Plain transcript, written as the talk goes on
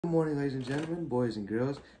morning, ladies and gentlemen, boys and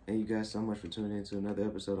girls. Thank you guys so much for tuning in to another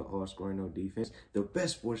episode of All Scoring No Defense, the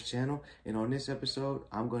best sports channel. And on this episode,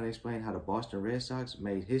 I'm going to explain how the Boston Red Sox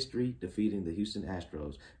made history defeating the Houston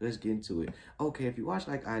Astros. Let's get into it. Okay, if you watched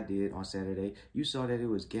like I did on Saturday, you saw that it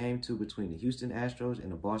was Game 2 between the Houston Astros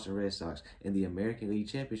and the Boston Red Sox in the American League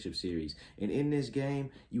Championship Series. And in this game,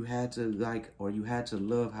 you had to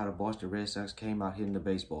love how the Boston Red Sox came out hitting the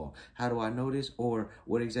baseball. How do I know this? Or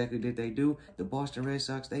what exactly did they do? The Boston Red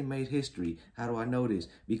Sox, they made history. How do I know this?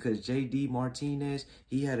 Because J.D. Martinez,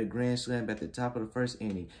 he had a grand slam at the top of the first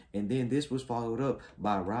inning. And then this was followed up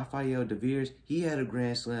by Rafael DeVeers. He had a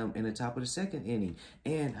grand slam in the top of the second inning.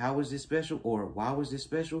 And how was this special? Or why was this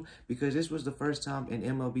special? Because this was the first time in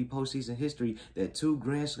MLB postseason history that 2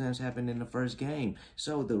 grand slams happened in the first game.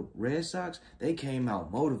 So the Red Sox, they came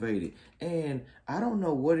out motivated. And I don't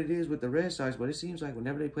know what it is with the Red Sox, but it seems like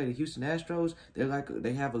whenever they play the Houston Astros,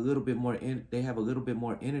 they have a little bit more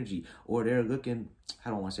energy, or they're looking,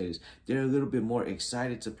 how do I want to say this? They're a little bit more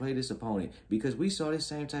excited to play this opponent, because we saw this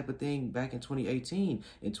same type of thing back in 2018.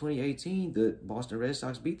 In 2018, the Boston Red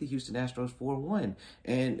Sox beat the Houston Astros 4-1.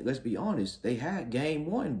 And let's be honest, they had game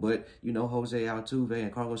 1, but you know, Jose Altuve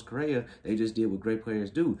and Carlos Correa, they just did what great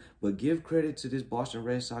players do. But give credit to this Boston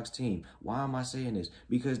Red Sox team. Why am I saying this?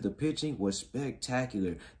 Because the pitching was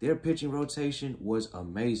spectacular. Their pitching rotation was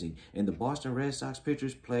amazing, and the Boston Red Sox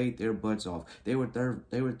pitchers played their butts off. They were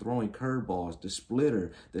throwing curveballs, the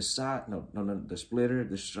splitter, the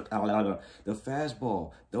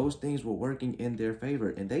fastball. Those things were working in their favor,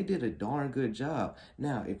 and they did a darn good job.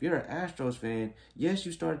 Now, if you're an Astros fan, yes,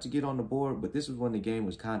 you started to get on the board, but this was when the game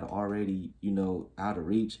was kind of already, you know, out of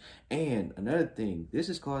reach. And another thing, this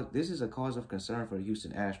is a cause of concern for the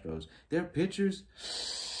Houston Astros. Their pitchers,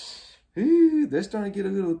 they're starting to get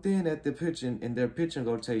a little thin at the pitching in their pitching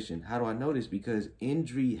rotation. How do I know this? Because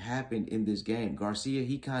injury happened in this game. Garcia,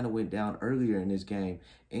 he kind of went down earlier in this game,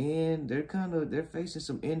 and they're facing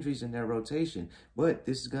some injuries in their rotation. But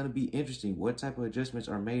this is going to be interesting. What type of adjustments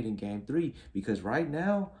are made in Game 3? Because right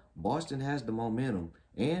now, Boston has the momentum.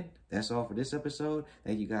 And that's all for this episode.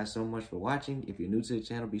 Thank you guys so much for watching. If you're new to the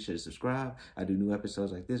channel, be sure to subscribe. I do new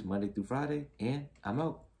episodes like this Monday through Friday, and I'm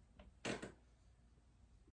out.